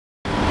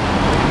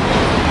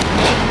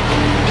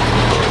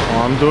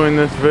I'm doing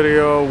this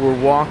video. We're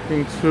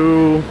walking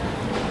to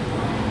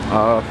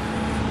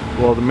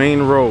well, the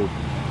main road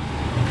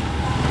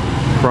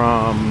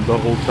from the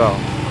hotel,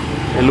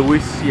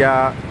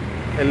 Elyseah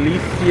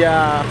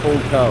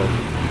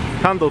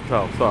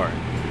Condotel, sorry.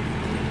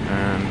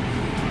 And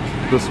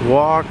this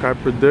walk, I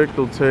predict,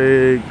 will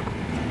take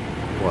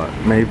what,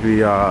 maybe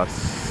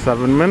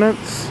 7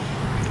 minutes,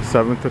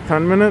 7 to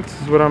 10 minutes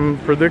is what I'm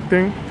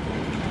predicting.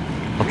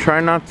 I'll try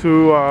not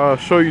to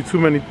show you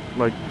too many,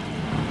 like,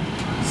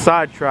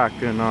 sidetrack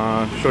and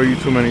show you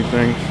too many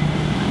things.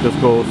 Just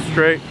go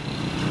straight,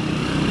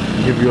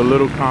 give you a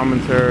little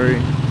commentary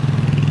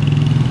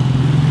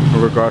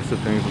in regards to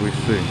things we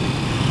see.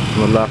 On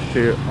the left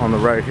here, on the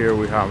right here,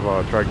 we have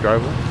a truck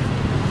driver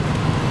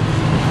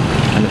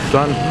and his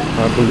son,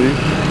 I believe.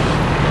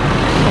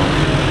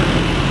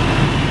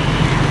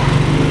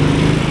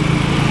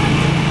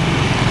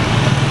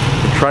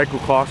 The trike will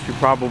cost you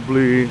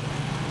probably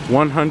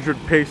 100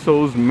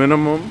 pesos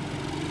minimum,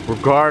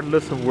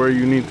 regardless of where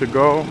you need to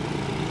go,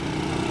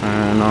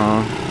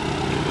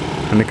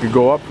 and it could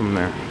go up from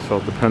there. So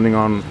depending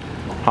on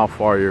how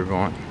far you're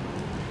going.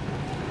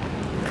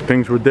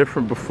 Things were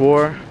different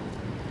before.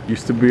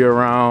 Used to be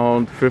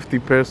around 50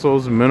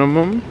 pesos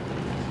minimum,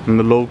 and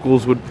the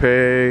locals would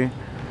pay,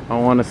 I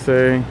want to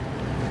say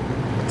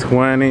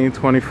 20,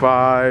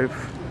 25,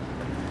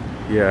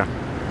 yeah,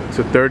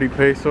 to 30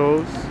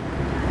 pesos.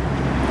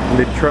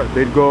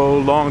 They'd go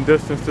long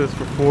distances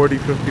for 40,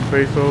 50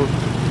 pesos,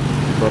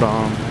 but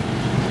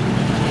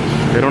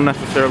they don't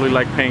necessarily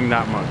like paying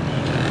that much.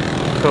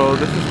 So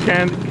this is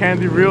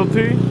Candy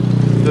Realty,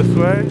 this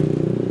way.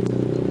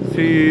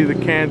 See the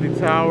Candy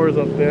Towers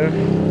up there.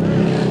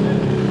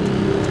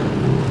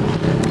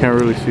 Can't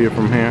really see it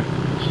from here.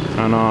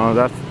 And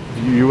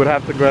you would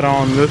have to get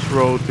on this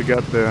road to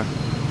get there.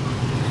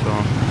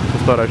 So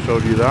just thought I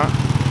showed you that.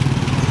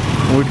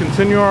 And we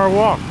continue our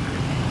walk.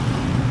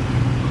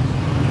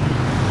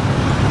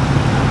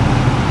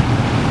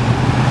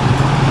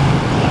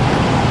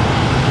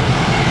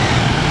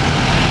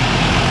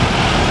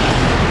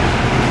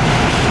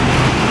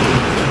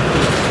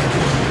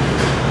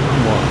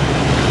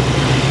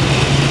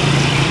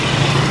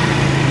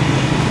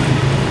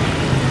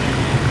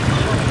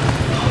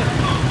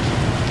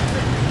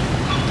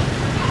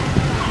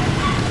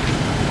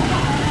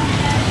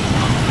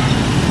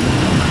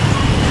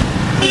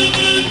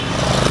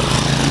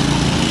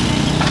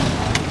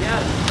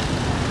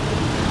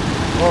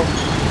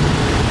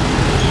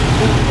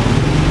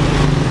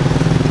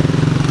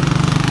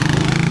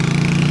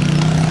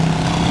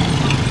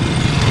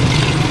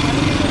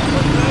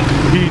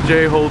 PJ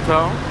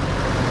Hotel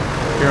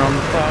here on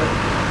the side.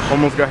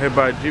 Almost got hit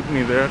by a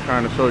jeepney there,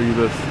 trying to show you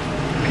this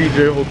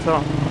PJ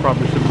Hotel.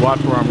 Probably should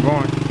watch where I'm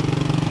going.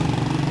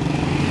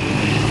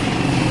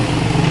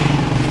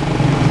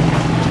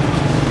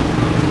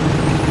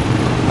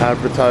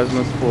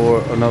 Advertisements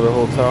for another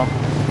hotel.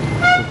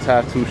 It's a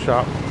tattoo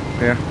shop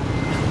here.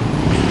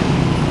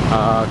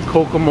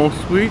 Kokomo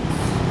Suites,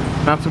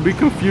 not to be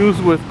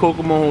confused with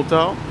Kokomo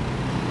Hotel.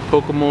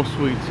 Kokomo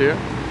Suites here.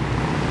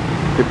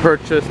 They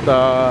purchased,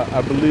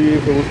 I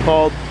believe it was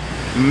called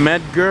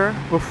Medgar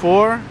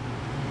before,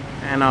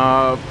 and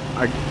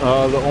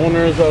the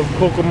owners of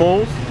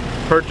Kokomo's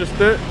purchased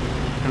it,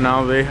 and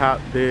now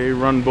they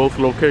run both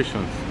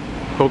locations.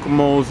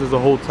 Kokomo's is a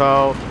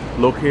hotel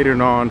located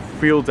on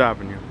Fields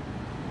Avenue.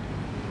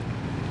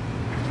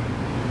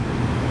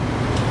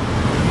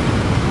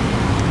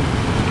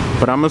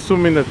 But I'm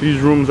assuming that these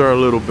rooms are a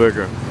little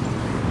bigger,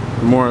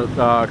 more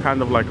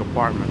kind of like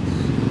apartments.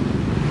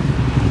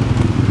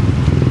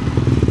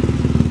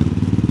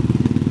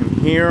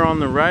 Here on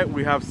the right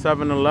we have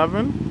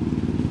 7-Eleven.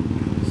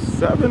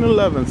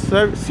 7-Eleven,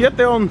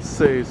 7-11,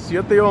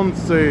 7-11,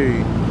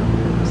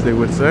 as they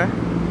would say.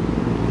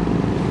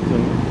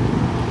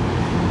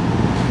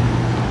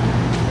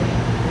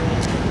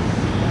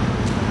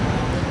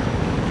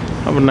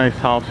 Have a nice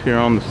house here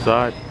on the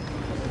side.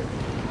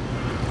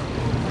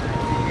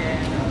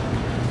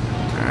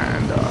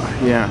 And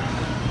yeah,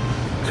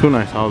 two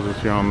nice houses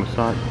here on the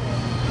side.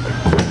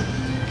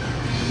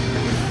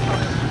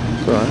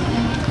 Sorry.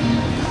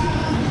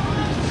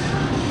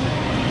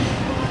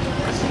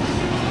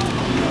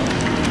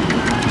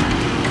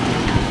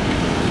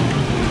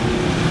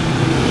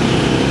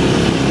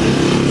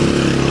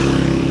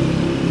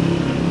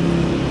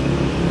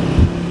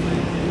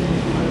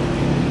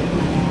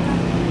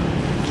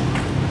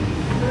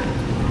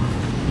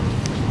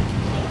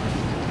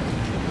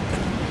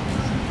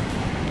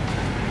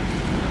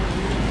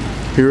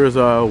 Here is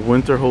a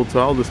winter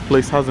hotel. This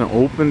place hasn't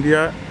opened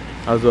yet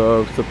as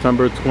of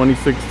September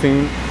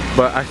 2016,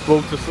 but I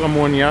spoke to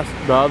someone the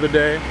other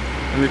day,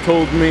 and they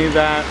told me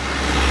that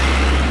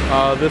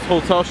this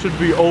hotel should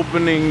be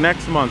opening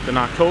next month in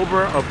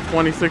October of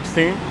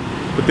 2016,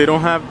 but they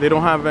don't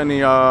have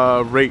any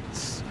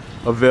rates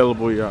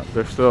available yet.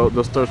 They're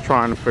still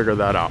trying to figure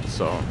that out.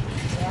 So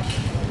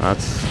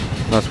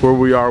that's where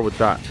we are with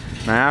that.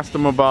 And I asked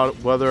them about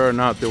whether or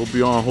not they will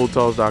be on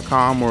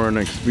Hotels.com or on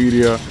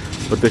Expedia,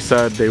 but they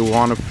said they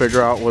want to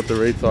figure out what the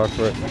rates are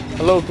for it.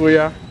 Hello,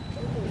 Tuya.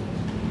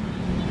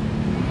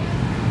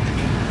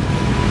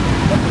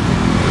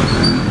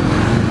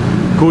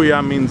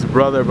 Kuya means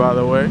brother, by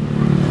the way.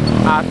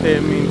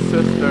 Ate means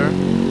sister.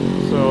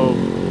 So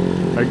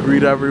I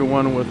greet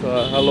everyone with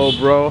hello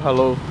bro,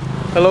 hello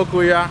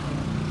Kuya.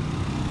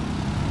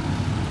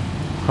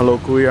 Hello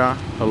Kuya,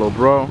 hello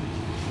bro,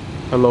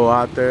 hello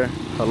Ate,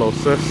 hello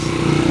sis.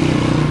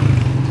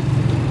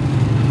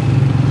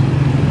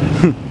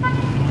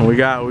 we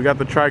got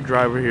the truck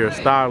driver here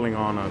styling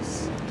on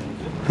us.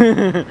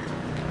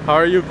 How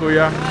are you,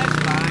 Kuya?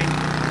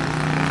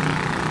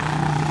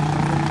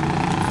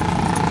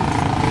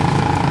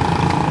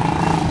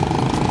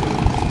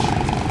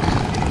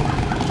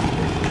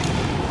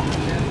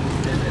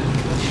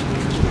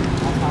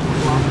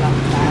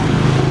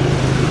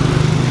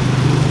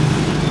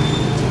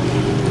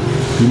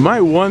 You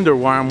might wonder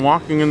why I'm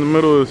walking in the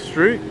middle of the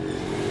street.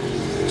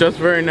 It's a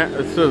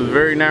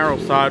very narrow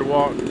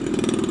sidewalk.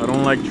 I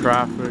don't like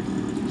traffic.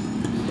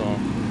 So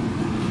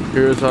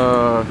here's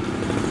a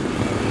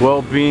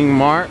Well-Being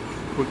Mart,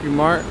 Quickie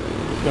Mart.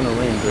 It's gonna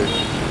rain,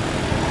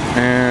 bitch.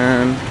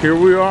 And here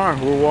we are.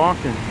 We're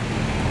walking.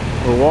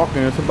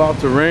 It's about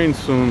to rain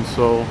soon,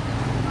 so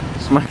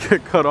this might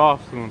get cut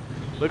off soon.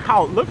 Look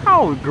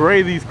how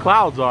gray these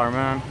clouds are,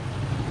 man.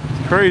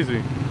 It's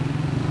crazy.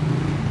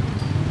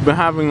 Been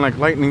having like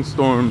lightning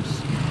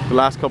storms the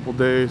last couple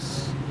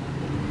days.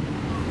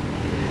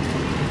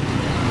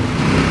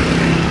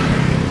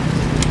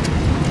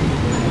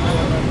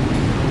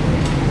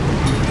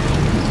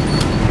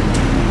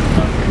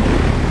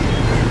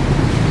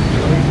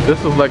 This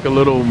is like a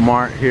little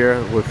mart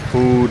here with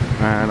food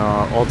and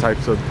all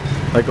types of,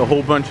 like a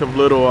whole bunch of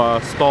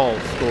little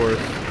stores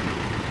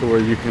where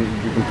you can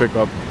pick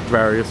up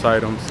various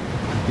items.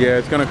 Yeah,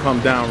 it's gonna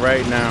come down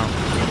right now.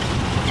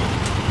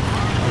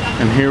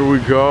 And here we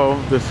go.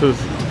 This is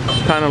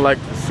kind of like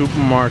the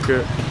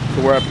supermarket,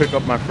 so where I pick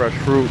up my fresh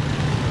fruit.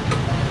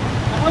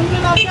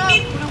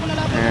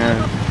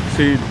 And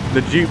see,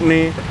 the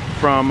jeepney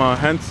from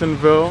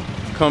Hensonville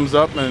comes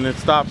up and it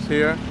stops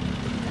here.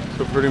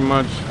 So pretty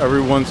much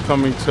everyone's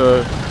coming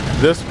to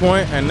this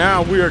point, and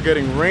now we are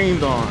getting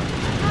rained on.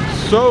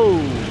 So,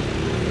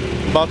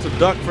 about to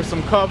duck for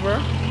some cover.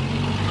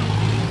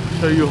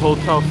 Show you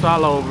Hotel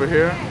Sala over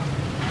here.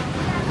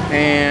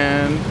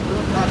 And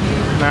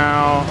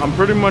now I'm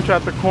pretty much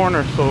at the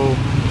corner, so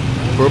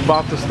we're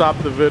about to stop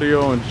the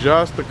video in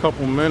just a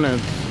couple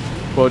minutes.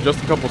 Well,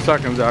 just a couple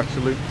seconds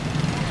actually.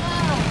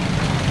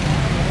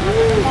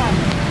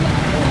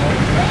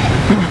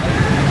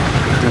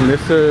 And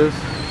this is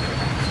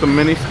the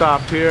mini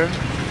stop here.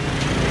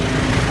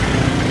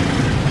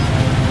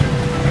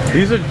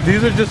 These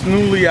are just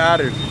newly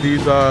added,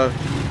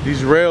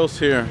 these rails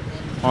here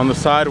on the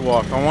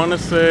sidewalk. I want to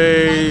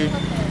say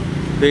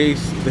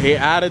they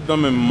added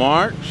them in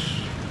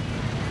March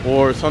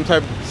or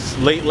sometime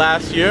late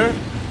last year.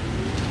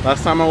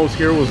 Last time I was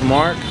here was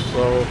March,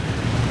 so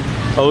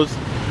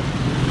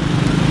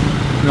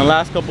in the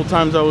last couple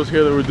times I was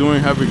here, they were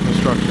doing heavy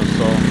construction.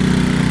 So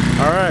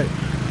all right,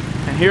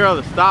 and here are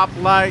the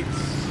stoplights,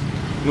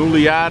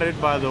 newly added,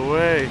 by the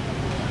way,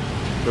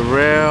 the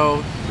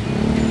rails.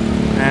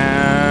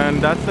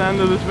 And that's the end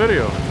of this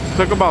video. It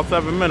took about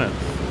 7 minutes.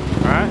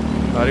 All right,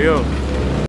 adios.